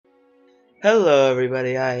Hello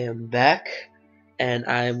everybody, I am back, and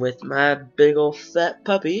I'm with my big ol' fat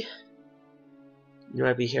puppy. You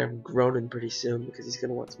might be hearing him groaning pretty soon because he's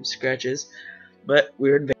gonna want some scratches, but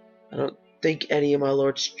we're in vain. I don't think any of my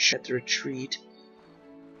lords tried to retreat.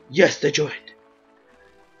 Yes, they joined!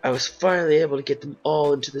 I was finally able to get them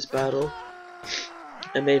all into this battle.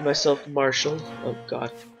 I made myself marshal. Oh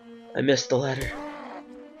god, I missed the ladder.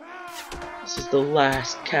 This is the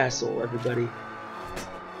last castle, everybody.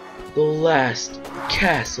 The last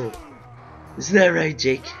castle. Isn't that right,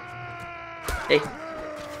 Jake? Hey.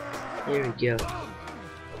 Here we go.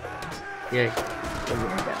 Yeah.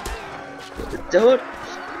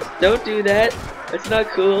 Don't do that. That's not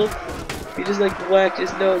cool. He just like whacked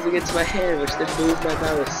his nose against my hand, which then moved my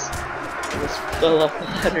mouse. I almost fell off the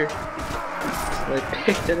ladder. So I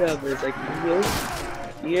picked it up and it's like, nope.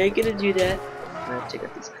 You ain't gonna do that. I'm gonna take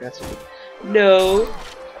out these crafts. No,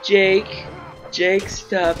 Jake. Jake,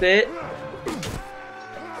 stop it.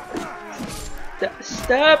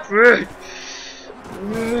 Stop!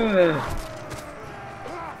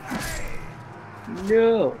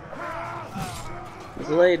 No! He's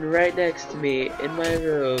laying right next to me in my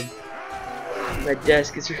room. My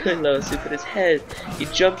desk is really low, so he put his head. He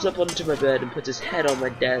jumps up onto my bed and puts his head on my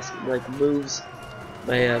desk and like moves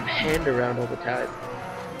my hand around all the time.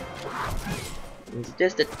 He's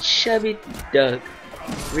just a chubby dog.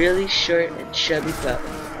 Really short and chubby pup.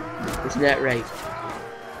 Isn't that right?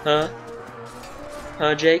 Huh?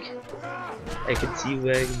 Huh, Jake? I can see you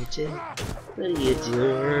wagging your tail. What are you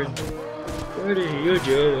doing? What are you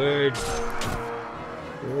doing?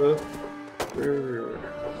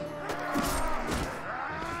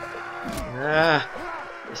 I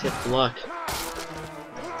just hit block.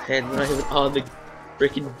 And I'm not even on the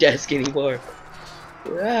freaking desk anymore.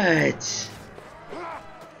 Right.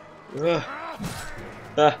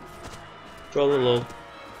 Trollolo.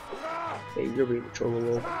 Hey, you're being a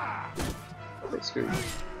trollolo. Wait, screw you.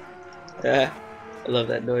 I love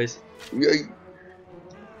that noise.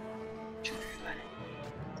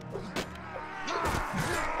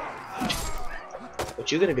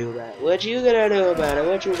 What you gonna do about it? What you gonna do about it?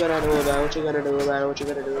 What you gonna do about it? What you gonna do about it? What you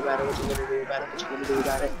gonna do about it? What you gonna do about it? What you gonna do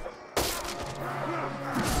about it?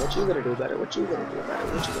 What you gonna do about it? What you gonna do about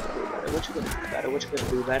it? What you gonna do about it? What you gonna do about it? What you gonna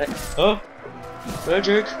do about it? Oh,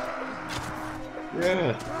 magic!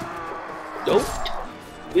 Yeah. Don't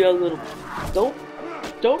be a little.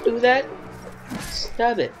 Don't do that.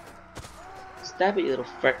 Stop it. Stop it, you little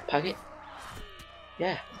fart pocket.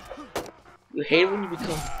 Yeah. You hate when you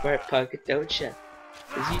become fart pocket, don't you?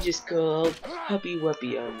 Cause you just go all puppy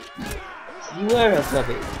wuppy on me. You are a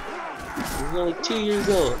puppy. You're only 2 years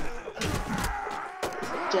old.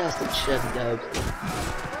 Just a chubby dog.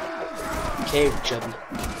 Okay, chubby.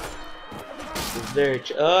 You're very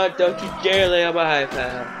oh, don't you dare lay on my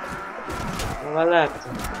iPad. On my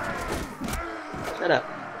laptop. Shut up.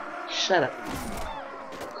 Shut up.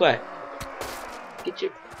 Quiet. Get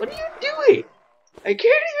your. What are you doing? I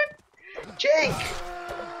can't even. Jake!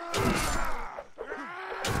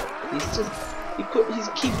 He's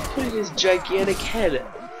keep putting his gigantic head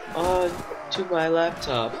onto my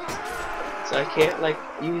laptop. So I can't like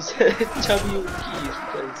use W keys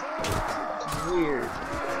because it's weird.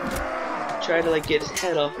 I'm trying to like get his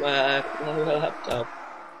head off my laptop.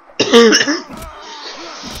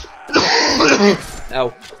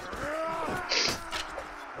 Ow.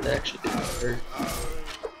 That actually didn't hurt.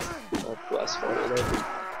 I'll glass water there.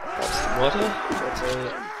 Have some water. That's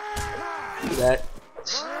it. Do that.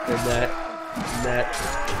 And that. And that.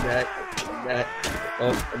 And that. And that.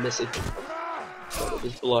 Oh, I'm missing. So I'm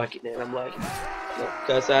just blocking it. I'm like, no,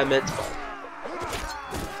 because I meant to.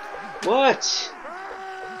 What?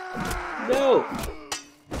 No!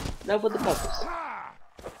 Not with the puppets.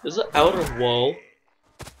 There's an outer wall.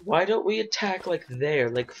 Why don't we attack like there,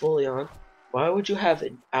 like fully on? Why would you have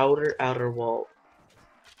an outer wall?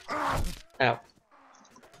 Ow.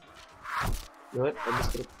 You know what? I'm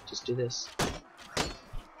just gonna just do this.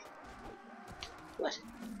 What?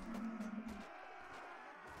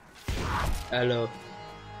 Hello.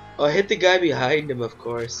 Oh, I hit the guy behind him, of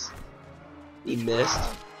course. He missed.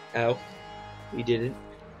 Ow. He didn't.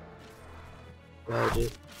 Dodge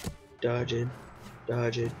it. Dodging.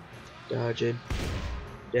 Dodging. Dodging.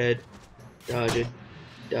 Dead. Dodging.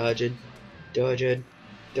 Dodging. Dodging.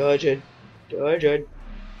 Dodging. Dodging.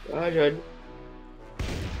 Dodging.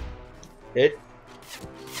 Hit.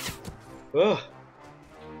 Oh.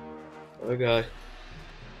 Oh god.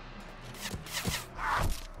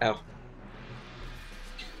 Ow.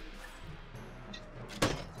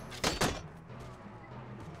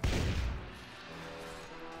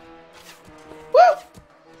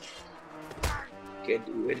 can't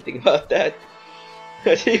do anything about that.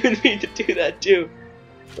 I didn't even mean to do that too.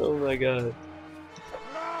 Oh my god.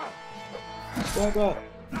 Stop up.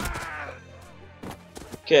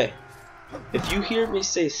 Okay. If you hear me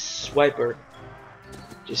say swiper,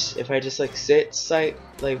 if I just like say it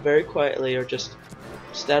like very quietly or just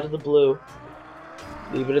out of the blue,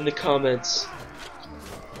 leave it in the comments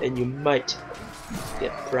and you might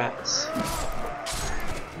get prize.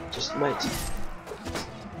 Just might.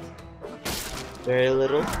 Very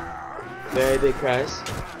little, very big prize,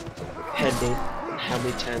 depending on how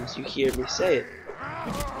many times you hear me say it.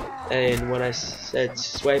 And when I said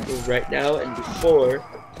swiper right now and before,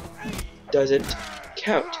 doesn't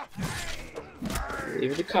count.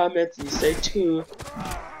 Leave in the comments and you say 2,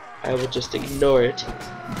 I will just ignore it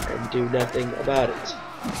and do nothing about it.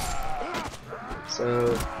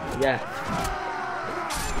 So, yeah.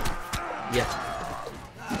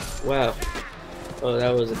 Wow. Oh,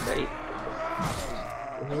 that was a fight.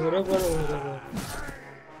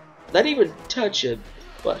 Not even touch him.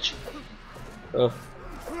 Watch. Oh.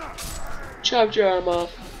 Chopped your arm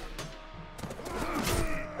off.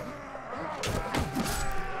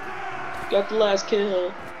 Got the last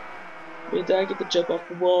kill. Means I get to jump off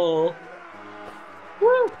the wall. Woo!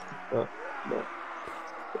 Oh, come on.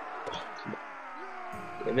 Oh, come on.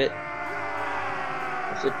 Damn it.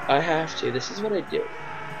 I have to. This is what I do.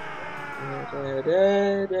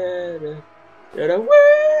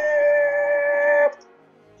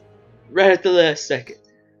 Right at the last second.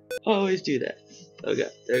 Always do that. Oh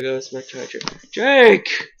god, there goes my charger. Drake!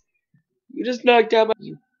 You just knocked out my...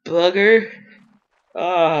 You bugger.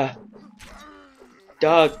 Ah.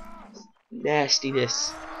 Dog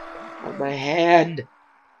nastiness on my hand.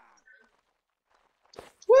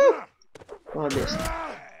 Woo! On this.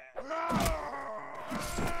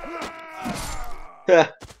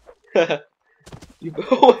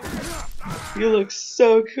 You look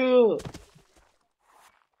so cool.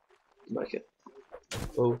 Okay.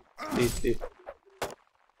 Oh, speed.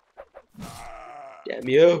 Damn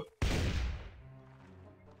you.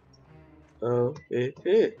 Oh,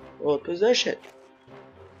 hold possession.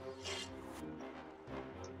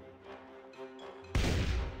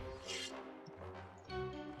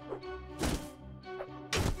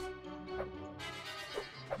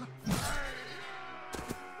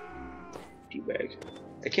 Teabag.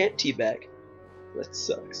 I can't teabag. That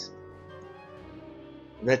sucks.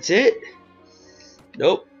 And that's it?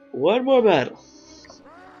 Nope. One more battle.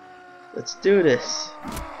 Let's do this.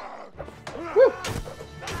 Woo!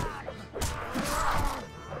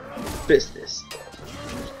 Business.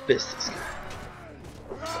 Business guy.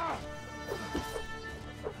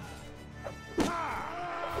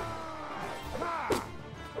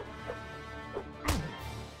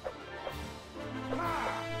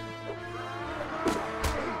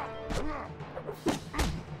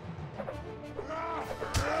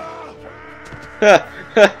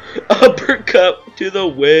 Uppercut to the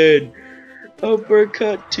wind.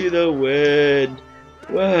 Uppercut to the wind.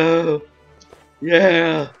 Whoa.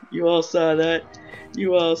 Yeah. You all saw that.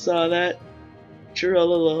 You all saw that.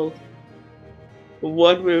 Trololo.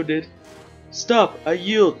 One wounded. Stop. I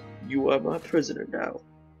yield. You are my prisoner now.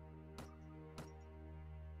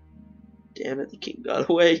 Damn it. The king got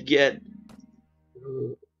away again.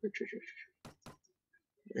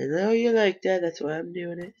 I know you like that. That's why I'm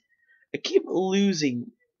doing it. I keep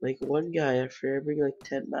losing like one guy after every like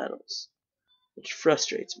 10 battles, which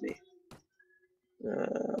frustrates me.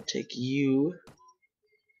 I'll take you.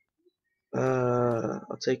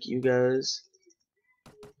 I'll take you guys,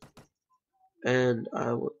 and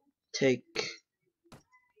I will take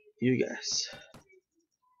you guys.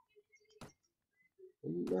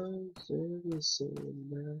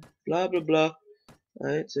 Blah blah blah.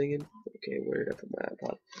 I ain't singing. Okay, where did I put my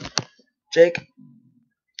iPod? Jake,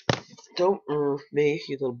 don't me,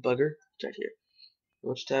 you little bugger. Right here. How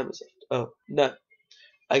much time is left? Oh, none.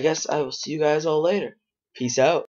 I guess I will see you guys all later. Peace out.